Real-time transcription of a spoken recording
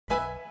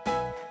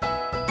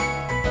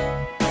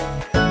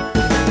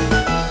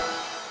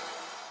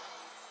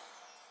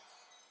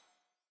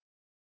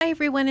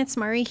everyone, it's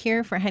Mari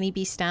here for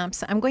Honeybee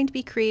Stamps. I'm going to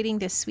be creating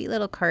this sweet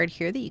little card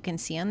here that you can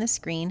see on the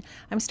screen.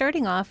 I'm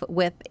starting off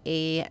with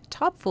a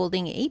top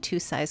folding A2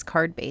 size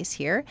card base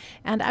here,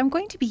 and I'm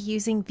going to be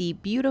using the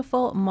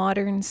beautiful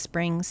Modern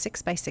Spring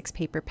 6x6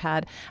 paper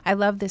pad. I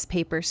love this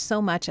paper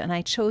so much, and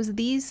I chose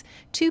these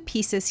two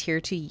pieces here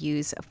to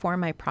use for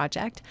my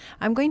project.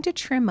 I'm going to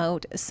trim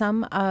out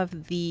some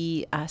of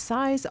the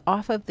size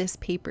off of this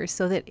paper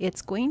so that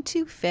it's going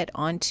to fit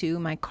onto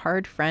my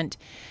card front.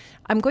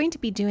 I'm going to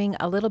be doing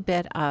a little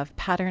bit of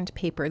patterned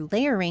paper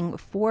layering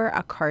for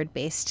a card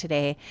base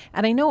today.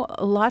 And I know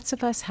lots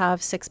of us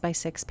have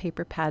 6x6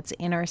 paper pads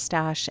in our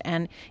stash,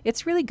 and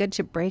it's really good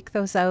to break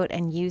those out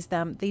and use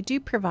them. They do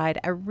provide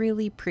a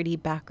really pretty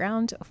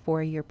background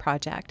for your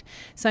project.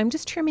 So I'm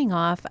just trimming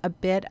off a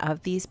bit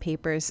of these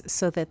papers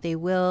so that they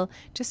will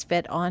just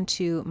fit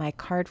onto my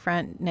card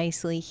front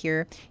nicely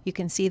here. You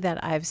can see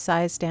that I've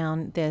sized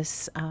down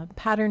this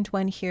patterned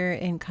one here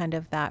in kind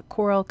of that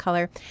coral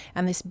color,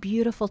 and this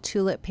beautiful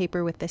tulip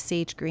paper with the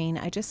sage green.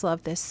 I just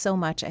love this so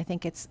much. I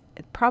think it's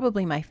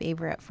probably my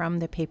favorite from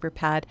the paper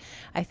pad.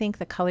 I think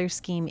the color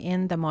scheme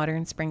in the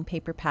Modern Spring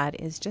paper pad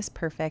is just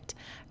perfect.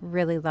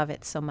 Really love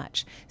it so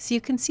much. So you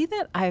can see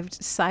that I've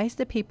sized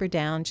the paper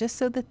down just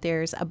so that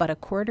there's about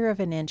 1/4 of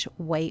an inch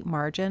white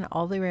margin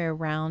all the way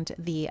around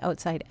the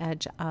outside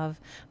edge of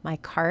my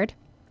card.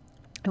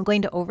 I'm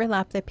going to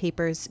overlap the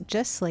papers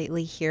just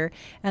slightly here,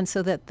 and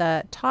so that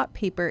the top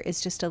paper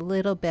is just a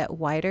little bit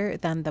wider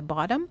than the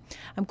bottom.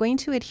 I'm going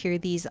to adhere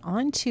these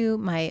onto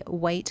my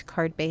white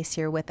card base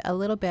here with a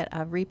little bit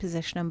of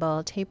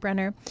repositionable tape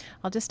runner.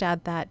 I'll just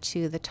add that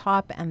to the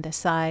top and the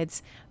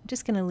sides. I'm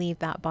just going to leave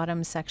that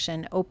bottom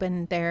section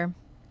open there.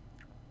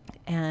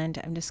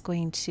 And I'm just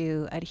going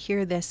to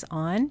adhere this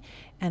on,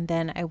 and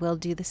then I will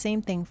do the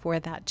same thing for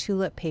that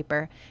tulip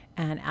paper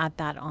and add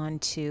that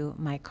onto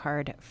my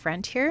card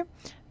front here.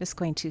 I'm just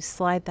going to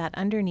slide that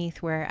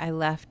underneath where I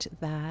left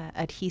the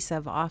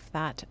adhesive off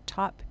that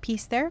top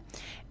piece there,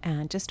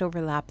 and just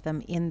overlap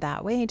them in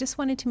that way. I just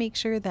wanted to make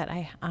sure that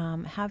I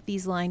have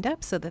these lined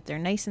up so that they're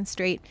nice and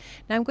straight.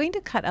 Now I'm going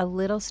to cut a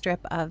little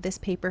strip of this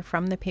paper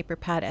from the paper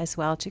pad as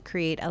well to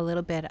create a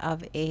little bit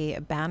of a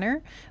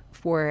banner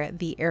for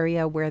the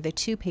area where the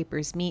two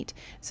papers meet.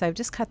 So I've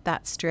just cut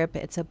that strip.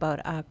 It's about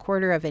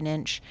 1/4 of an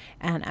inch,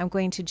 and I'm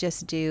going to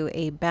just do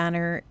a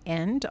banner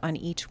end on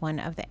each one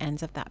of the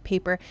ends of that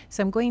paper.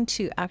 So I'm going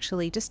to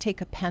actually just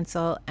take a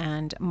pencil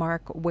and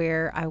mark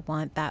where I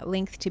want that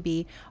length to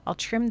be. I'll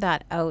trim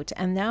that out,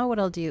 and now what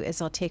I'll do is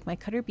I'll take my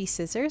cutter bee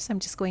scissors. I'm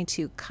just going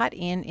to cut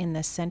in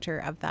the center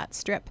of that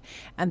strip,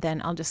 and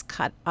then I'll just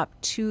cut up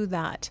to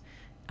that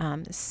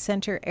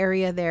center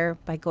area there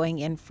by going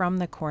in from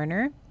the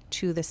corner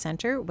to the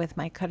center with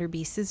my cutter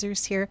bee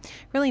scissors here.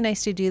 Really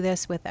nice to do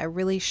this with a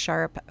really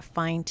sharp,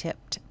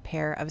 fine-tipped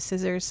pair of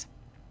scissors.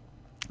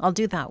 I'll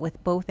do that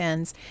with both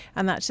ends,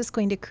 and that's just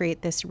going to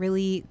create this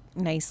really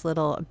nice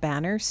little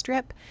banner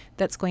strip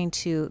that's going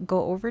to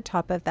go over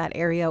top of that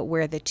area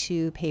where the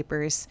two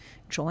papers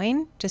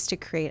join, just to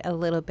create a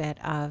little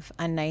bit of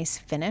a nice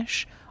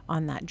finish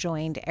on that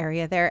joined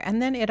area there.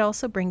 And then it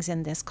also brings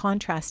in this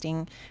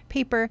contrasting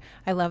paper.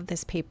 I love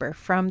this paper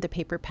from the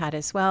paper pad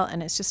as well,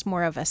 and it's just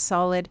more of a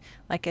solid,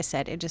 like I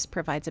said, it just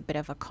provides a bit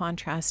of a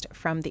contrast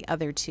from the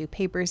other two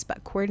papers,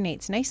 but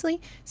coordinates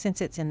nicely since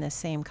it's in the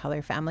same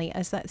color family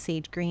as that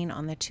sage green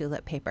on the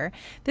tulip paper.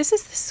 This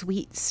is the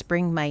Sweet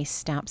Spring Mice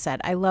stamp set.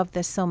 I love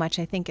this so much.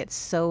 I think it's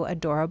so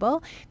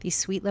adorable. These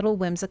sweet little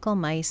whimsical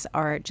mice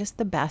are just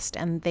the best,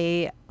 and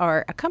they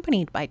are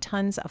accompanied by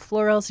tons of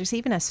florals. There's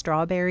even a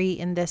strawberry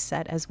in this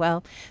set as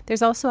well.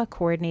 There's also a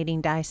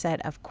coordinating die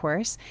set, of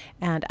course,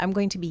 and I'm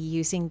going to be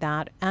using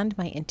that and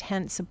my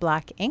intense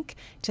black ink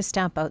to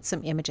stamp out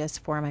some images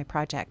for my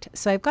project.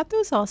 So I've got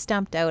those all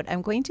stamped out.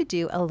 I'm going to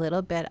do a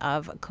little bit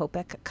of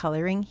Copic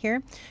coloring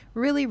here.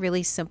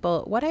 Really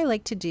simple. What I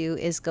like to do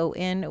is go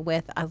in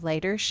with a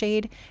lighter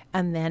shade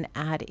and then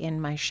add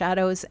in my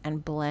shadows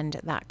and blend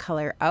that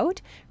color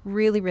out.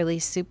 Really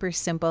super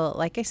simple.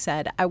 Like I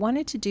said, I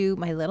wanted to do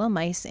my little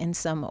mice in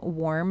some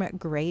warm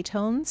gray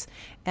tones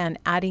and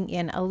adding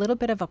in a little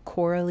bit of a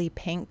corally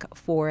pink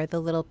for the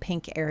little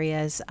pink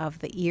areas of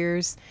the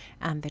ears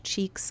and the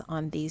cheeks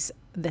on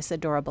this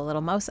adorable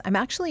little mouse. I'm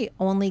actually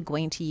only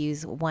going to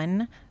use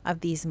one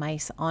of these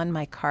mice on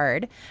my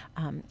card.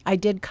 I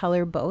did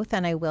color both,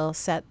 and I will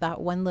set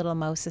that one little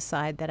mouse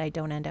aside that I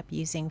don't end up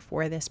using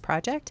for this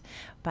project,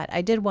 but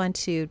I did want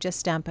to just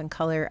stamp and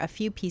color a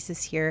few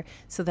pieces here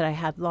so that I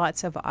had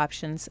lots of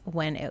options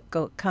when it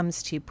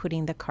comes to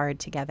putting the card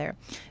together.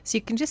 So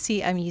you can just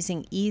see I'm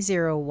using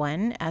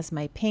E01 as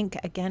my pink.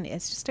 Again,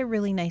 it's just a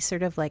really nice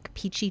sort of like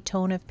peachy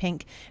tone of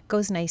pink.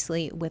 Goes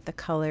nicely with the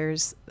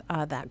colors,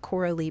 that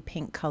corally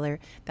pink color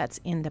that's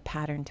in the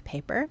patterned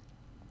paper.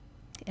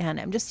 And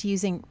I'm just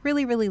using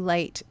really, really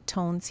light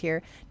tones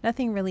here,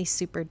 nothing really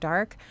super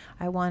dark.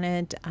 I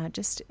wanted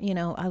just, you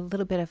know, a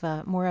little bit of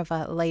a more of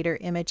a lighter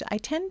image. I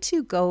tend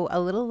to go a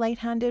little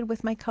light-handed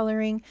with my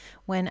coloring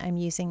when I'm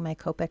using my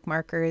Copic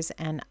markers,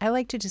 and I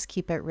like to just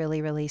keep it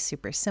really, really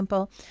super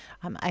simple.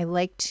 I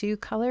like to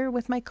color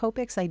with my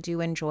Copics. I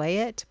do enjoy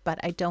it, but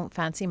I don't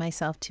fancy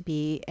myself to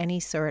be any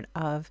sort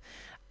of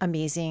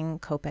amazing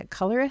Copic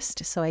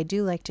colorist, so I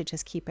do like to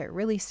just keep it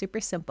really super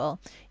simple.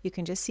 You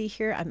can just see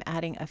here I'm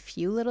adding a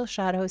few little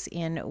shadows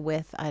in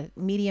with a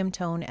medium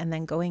tone and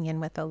then going in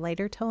with a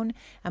lighter tone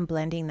and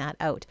blending that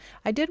out.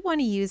 I did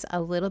want to use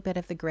a little bit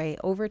of the gray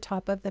over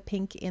top of the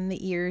pink in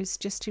the ears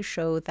just to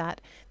show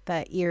that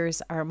the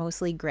ears are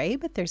mostly gray,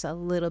 but there's a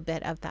little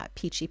bit of that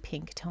peachy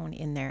pink tone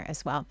in there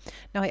as well.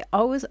 Now I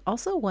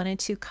also wanted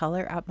to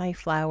color up my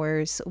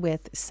flowers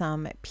with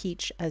some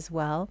peach as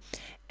well,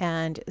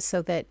 and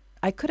so that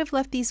I could have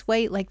left these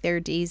white like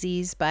they're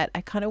daisies, but I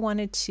kind of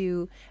wanted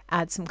to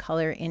add some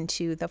color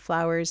into the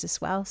flowers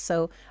as well.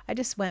 So I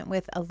just went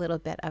with a little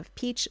bit of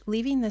peach,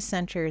 leaving the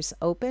centers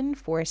open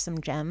for some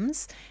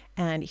gems.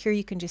 And here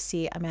you can just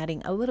see I'm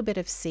adding a little bit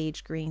of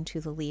sage green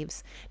to the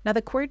leaves. Now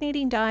the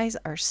coordinating dies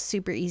are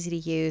super easy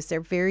to use. They're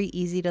very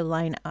easy to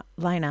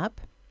line up.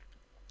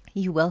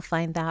 You will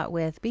find that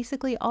with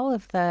basically all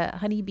of the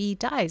Honeybee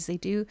dies. They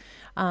do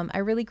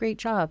a really great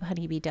job,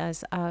 Honeybee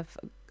does, of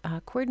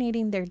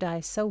coordinating their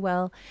dies so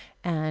well,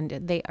 and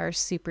they are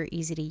super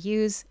easy to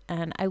use.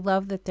 And I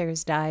love that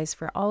there's dies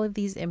for all of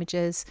these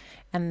images,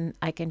 and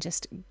I can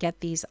just get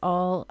these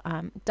all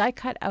die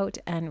cut out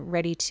and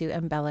ready to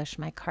embellish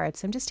my cards.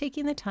 So I'm just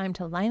taking the time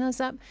to line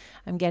those up.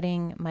 I'm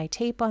getting my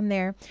tape on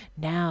there.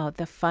 Now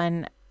the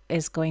fun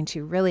is going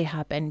to really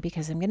happen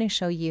because I'm going to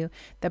show you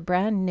the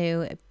brand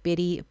new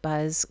Bitty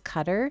Buzz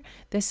cutter.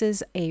 This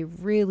is a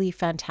really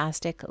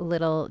fantastic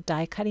little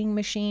die cutting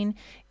machine.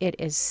 It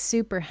is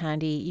super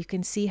handy. You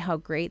can see how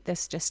great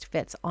this just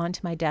fits onto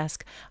my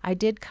desk. I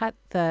did cut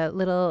the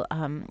little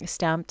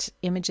stamped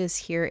images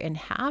here in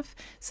half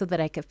so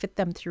that I could fit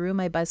them through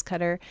my buzz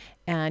cutter,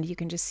 and you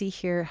can just see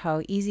here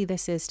how easy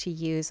this is to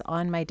use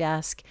on my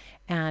desk.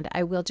 And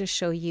I will just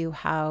show you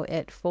how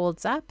it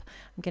folds up.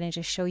 I'm going to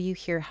just show you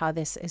here how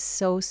this is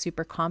so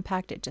super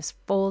compact. It just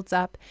folds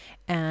up,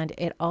 and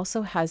it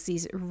also has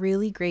these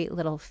really great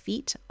little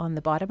feet on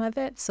the bottom of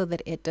it so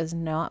that it does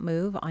not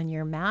move on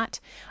your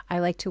mat. I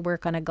like to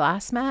work on a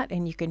glass mat,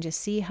 and you can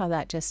just see how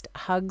that just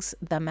hugs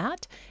the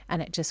mat,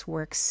 and it just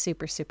works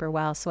super, super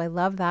well. So I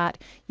love that.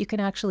 You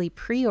can actually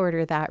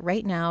pre-order that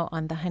right now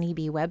on the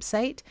Honeybee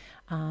website,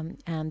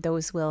 and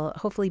those will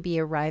hopefully be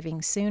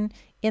arriving soon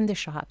in the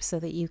shop so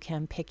that you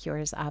can pick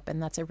yours up,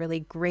 and that's a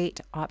really great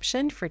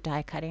option for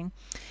die cutting.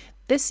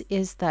 This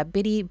is the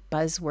Bitty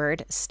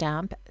Buzzword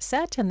stamp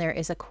set, and there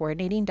is a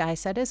coordinating die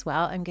set as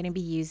well. I'm going to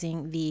be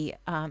using the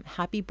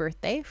Happy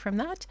Birthday from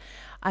that.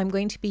 I'm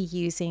going to be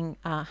using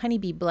a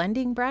Honeybee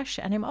blending brush,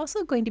 and I'm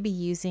also going to be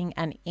using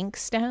an ink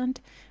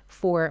stand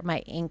for my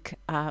ink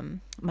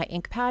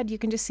pad. You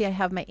can just see I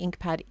have my ink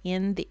pad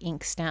in the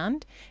ink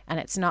stand, and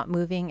it's not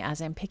moving as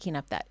I'm picking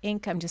up that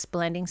ink. I'm just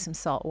blending some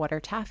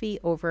saltwater taffy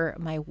over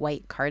my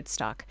white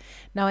cardstock.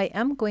 Now I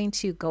am going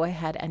to go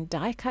ahead and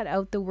die cut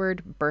out the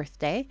word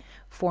birthday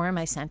for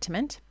my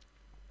sentiment.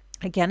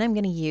 Again, I'm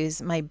going to use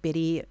my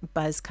Bitty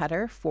Buzz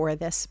cutter for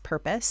this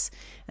purpose.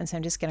 And so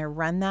I'm just going to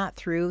run that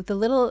through. The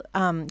little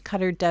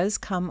cutter does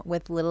come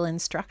with little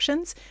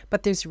instructions,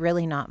 but there's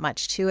really not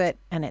much to it.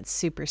 And it's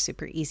super,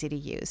 super easy to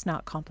use,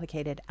 not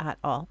complicated at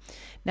all.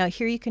 Now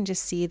here you can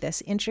just see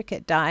this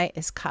intricate die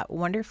is cut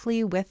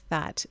wonderfully with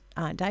that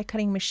die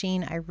cutting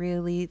machine. I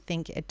really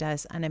think it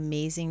does an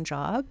amazing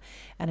job.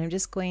 And I'm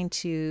just going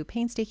to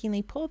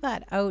painstakingly pull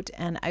that out,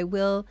 and I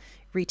will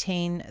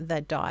retain the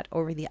dot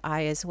over the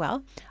eye as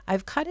well.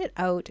 I've cut it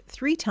out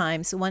 3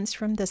 times, once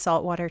from the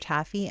saltwater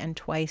taffy and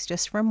twice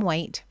just from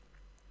white.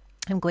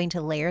 I'm going to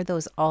layer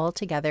those all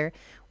together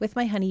with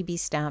my Honeybee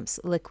Stamps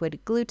liquid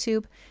glue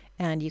tube,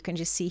 and you can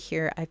just see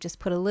here I've just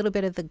put a little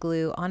bit of the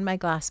glue on my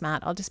glass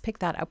mat. I'll just pick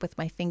that up with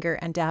my finger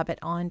and dab it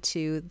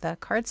onto the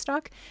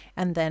cardstock,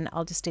 and then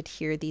I'll just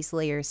adhere these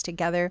layers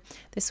together.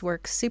 This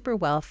works super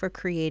well for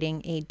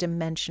creating a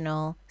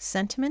dimensional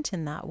sentiment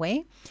in that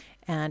way.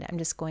 And I'm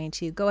just going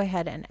to go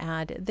ahead and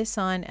add this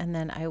on, and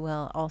then I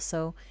will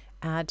also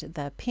add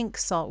the pink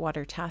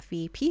saltwater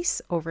taffy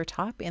piece over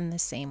top in the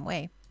same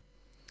way.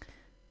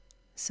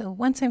 So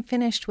once I'm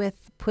finished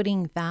with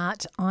putting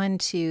that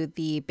onto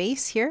the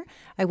base here,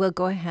 I will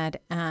go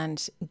ahead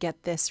and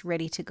get this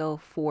ready to go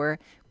for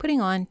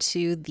putting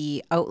onto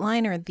the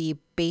outline or the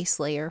base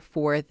layer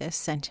for this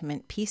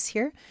sentiment piece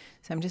here.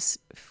 So I'm just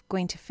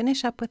going to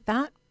finish up with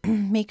that.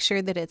 Make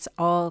sure that it's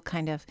all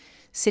kind of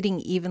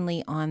sitting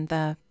evenly on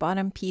the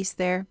bottom piece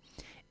there.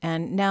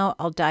 And now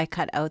I'll die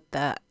cut out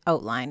the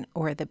outline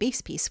or the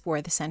base piece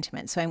for the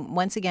sentiment. So I'm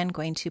once again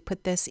going to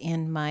put this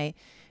in my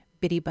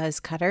Bitty Buzz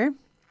cutter.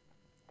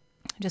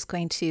 I'm just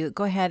going to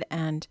go ahead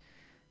and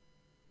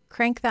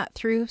crank that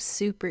through.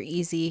 Super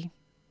easy.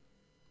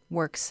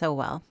 Works so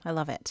well. I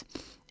love it.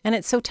 And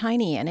it's so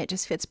tiny and it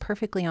just fits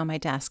perfectly on my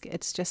desk.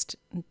 It's just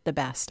the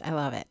best. I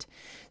love it.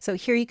 So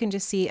here you can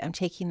just see I'm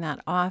taking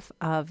that off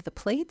of the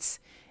plates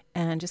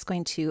and just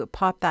going to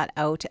pop that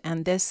out.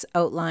 And this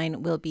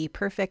outline will be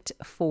perfect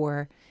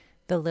for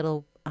the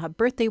little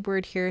birthday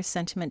word here,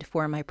 sentiment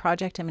for my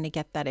project. I'm going to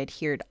get that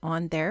adhered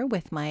on there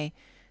with my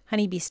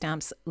Honeybee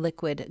Stamps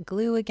liquid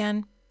glue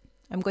again.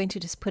 I'm going to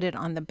just put it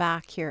on the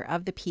back here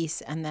of the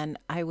piece, and then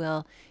I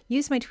will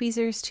use my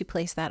tweezers to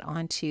place that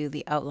onto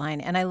the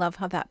outline. And I love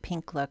how that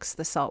pink looks.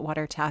 The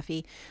saltwater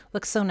taffy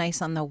looks so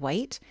nice on the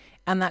white,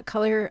 and that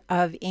color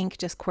of ink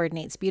just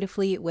coordinates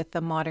beautifully with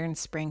the modern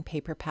spring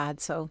paper pad.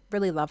 So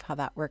really love how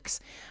that works.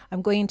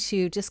 I'm going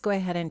to just go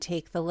ahead and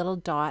take the little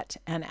dot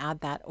and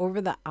add that over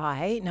the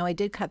eye. Now I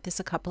did cut this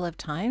a couple of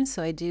times,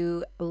 so I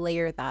do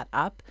layer that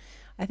up.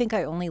 I think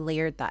I only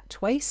layered that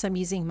twice. I'm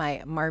using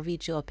my Marvy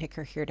jewel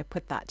picker here to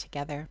put that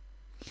together.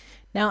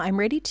 Now I'm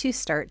ready to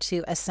start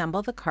to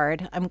assemble the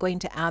card. I'm going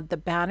to add the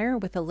banner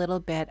with a little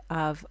bit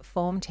of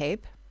foam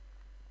tape.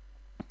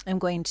 I'm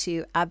going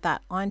to add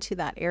that onto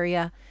that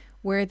area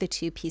where the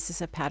two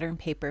pieces of pattern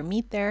paper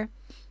meet there.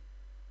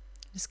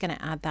 I'm just going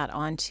to add that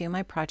onto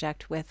my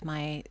project with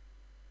my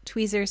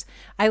tweezers.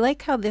 I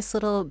like how this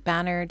little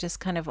banner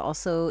just kind of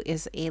also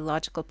is a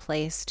logical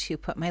place to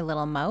put my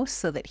little mouse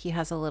so that he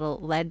has a little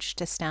ledge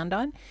to stand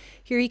on.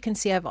 Here you can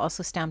see I've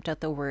also stamped out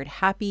the word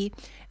happy,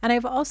 and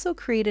I've also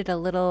created a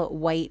little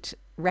white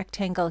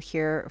rectangle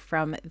here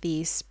from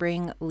the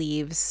spring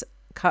leaves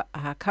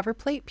cover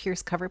plate,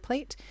 Pierce cover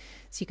plate.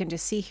 So you can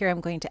just see here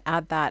I'm going to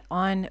add that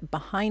on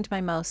behind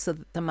my mouse so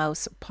that the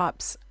mouse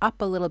pops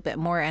up a little bit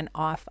more and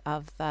off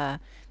of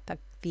the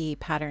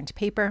patterned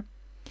paper.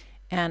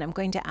 And I'm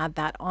going to add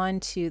that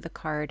onto the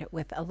card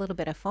with a little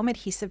bit of foam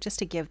adhesive just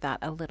to give that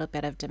a little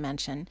bit of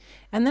dimension.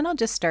 And then I'll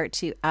just start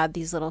to add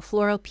these little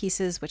floral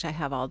pieces, which I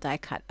have all die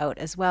cut out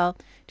as well.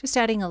 Just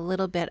adding a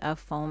little bit of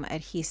foam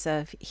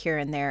adhesive here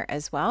and there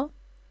as well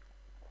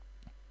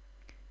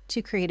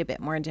to create a bit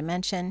more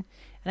dimension.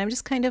 And I'm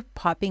just kind of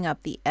popping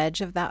up the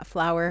edge of that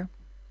flower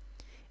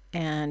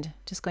and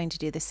just going to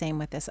do the same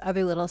with this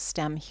other little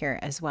stem here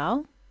as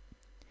well.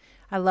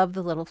 I love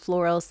the little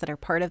florals that are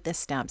part of this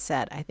stamp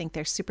set. I think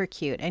they're super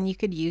cute, and you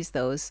could use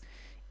those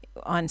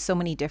on so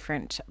many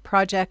different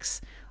projects.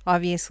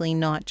 Obviously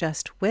not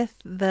just with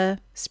the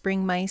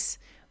spring mice,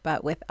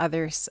 but with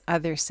other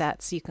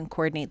sets. You can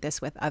coordinate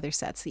this with other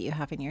sets that you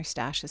have in your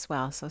stash as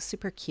well. So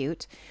super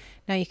cute.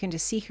 Now you can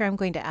just see here I'm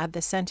going to add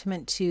the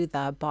sentiment to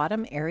the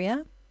bottom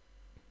area.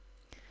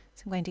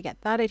 So I'm going to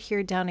get that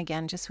adhered down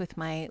again just with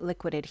my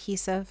liquid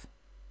adhesive.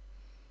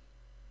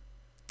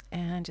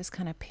 And just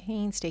kind of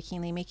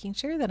painstakingly making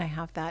sure that I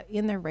have that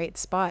in the right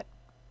spot.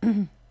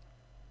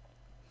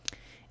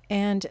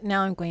 And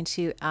now I'm going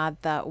to add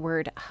the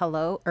word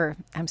hello, or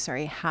I'm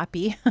sorry,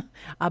 happy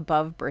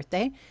above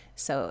birthday.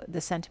 So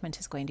the sentiment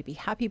is going to be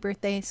happy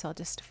birthday. So I'll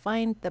just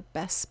find the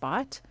best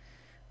spot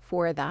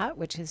for that,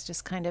 which is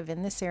just kind of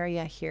in this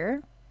area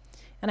here.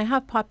 And I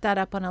have popped that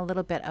up on a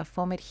little bit of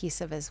foam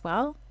adhesive as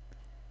well,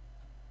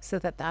 so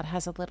that that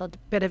has a little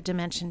bit of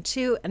dimension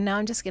too. And now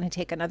I'm just going to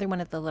take another one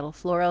of the little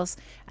florals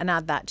and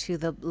add that to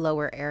the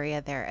lower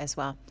area there as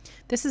well.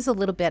 This is a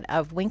little bit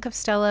of Wink of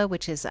Stella,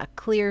 which is a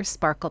clear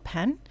sparkle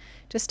pen,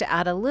 just to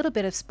add a little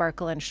bit of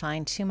sparkle and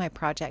shine to my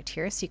project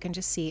here. So you can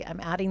just see I'm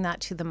adding that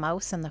to the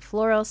mouse and the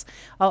florals.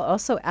 I'll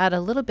also add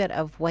a little bit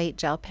of white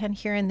gel pen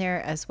here and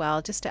there as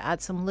well, just to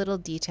add some little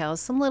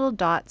details, some little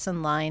dots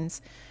and lines.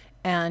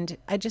 And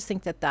I just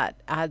think that that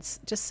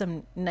adds just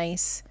some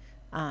nice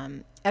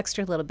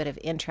extra little bit of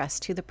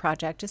interest to the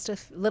project, just a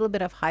little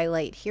bit of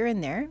highlight here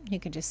and there. You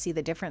can just see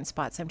the different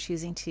spots. I'm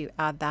choosing to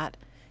add that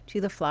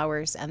to the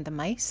flowers and the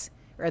mice,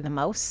 or the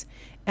mouse.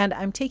 And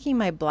I'm taking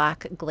my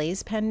black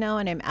glaze pen now,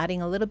 and I'm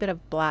adding a little bit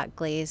of black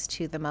glaze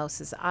to the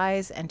mouse's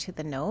eyes and to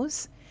the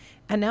nose.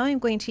 And now I'm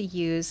going to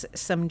use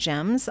some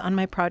gems on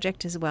my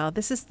project as well.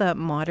 This is the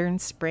Modern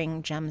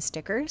Spring Gem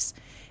Stickers,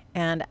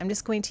 and I'm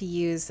just going to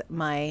use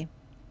my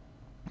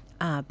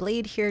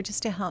blade here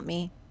just to help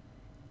me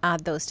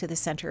add those to the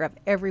center of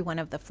every one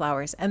of the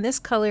flowers. And this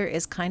color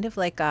is kind of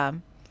like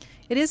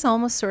it is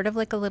almost sort of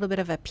like a little bit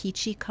of a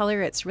peachy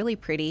color. It's really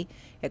pretty.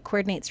 It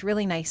coordinates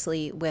really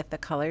nicely with the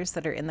colors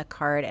that are in the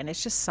card, and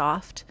it's just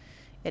soft.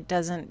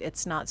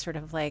 It's not sort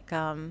of like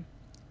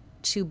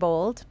too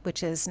bold,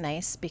 which is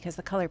nice because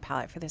the color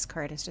palette for this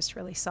card is just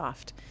really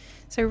soft.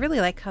 So I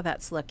really like how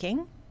that's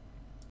looking.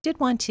 Did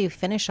want to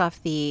finish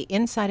off the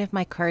inside of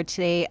my card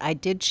today. I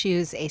did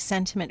choose a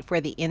sentiment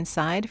for the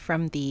inside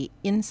from the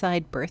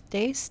Inside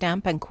Birthday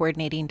Stamp and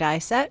Coordinating Die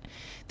set.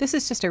 This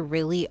is just a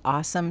really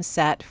awesome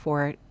set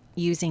for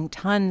using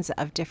tons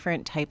of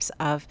different types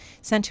of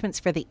sentiments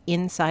for the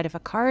inside of a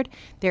card.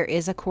 There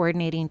is a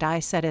coordinating die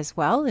set as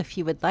well if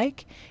you would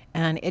like,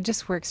 and it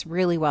just works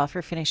really well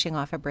for finishing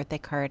off a birthday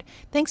card.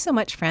 Thanks so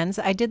much, friends.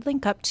 I did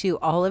link up to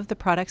all of the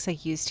products I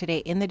used today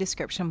in the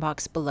description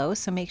box below,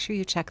 so make sure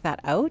you check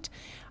that out.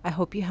 I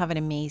hope you have an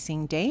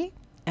amazing day,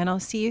 and I'll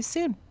see you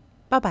soon.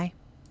 Bye-bye.